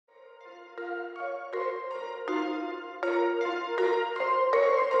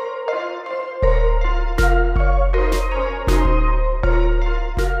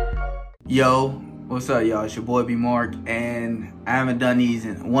Yo, what's up, y'all? It's your boy B Mark, and I haven't done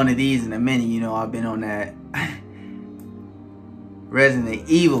one of these in a minute. You know, I've been on that Resident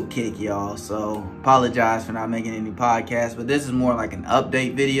Evil kick, y'all. So apologize for not making any podcasts, but this is more like an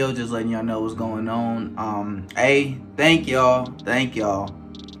update video, just letting y'all know what's going on. Thank y'all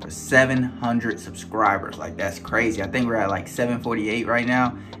for 700 subscribers. Like, that's crazy. I think we're at like 748 right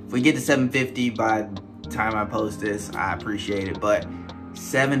now. If we get to 750 by the time I post this, I appreciate it. But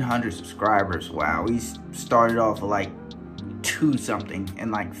 700 subscribers, wow. We started off with like 2 something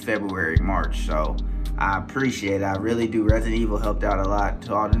in like February, March. So I appreciate it. I really do. Resident Evil helped out a lot.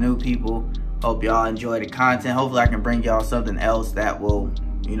 To all the new people, hope y'all enjoy the content. Hopefully I can bring y'all something else that will,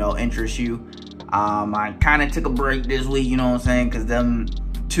 you know, interest you. I kind of took a break this week, you know what I'm saying, because them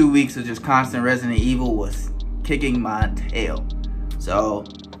 2 weeks of just constant Resident Evil was kicking my tail. So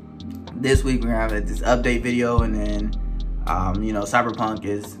this week we're gonna have this update video, and then you know, Cyberpunk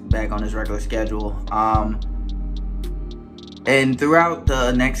is back on his regular schedule. And throughout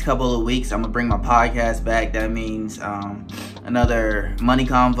the next couple of weeks, I'm gonna bring my podcast back. That means another money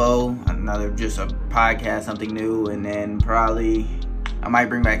convo, another just a podcast, something new, and then probably I might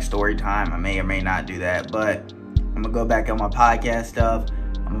bring back story time. I may or may not do that, but I'm gonna go back on my podcast stuff.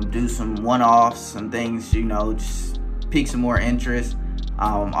 I'm gonna do some one-offs, some things, you know, just pique some more interest.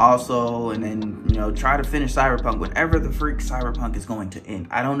 Also, and then, you know, try to finish Cyberpunk whenever the freak Cyberpunk is going to end.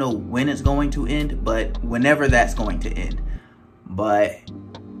 I don't know when it's going to end, but whenever that's going to end. But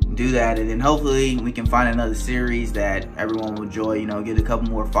do that, and then hopefully we can find another series that everyone will enjoy, you know, get a couple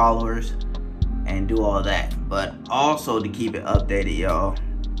more followers and do all that. But also, to keep it updated, y'all,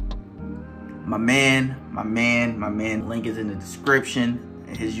 my man, link is in the description,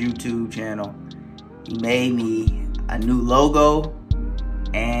 his YouTube channel. He made me a new logo,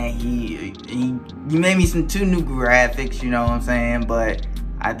 and he made me 2 new graphics, you know what I'm saying? But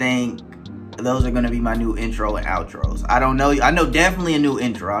I think those are gonna be my new intro and outros. I don't know, I know definitely a new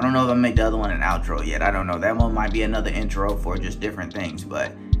intro. I don't know if I'm gonna make the other one an outro yet. I don't know. That one might be another intro for just different things,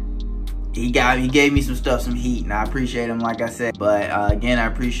 but he gave me some stuff, some heat, and I appreciate him, like I said. But again, I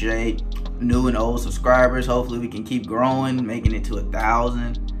appreciate new and old subscribers. Hopefully we can keep growing, making it to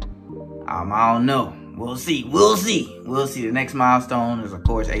 1,000. I don't know. We'll see. The next milestone is, of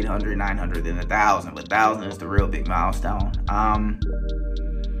course, 800, 900, then 1,000. But 1,000 is the real big milestone.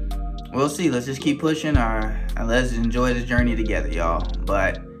 We'll see. Let's just keep pushing, and let's enjoy this journey together, y'all.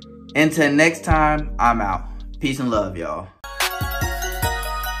 But until next time, I'm out. Peace and love, y'all.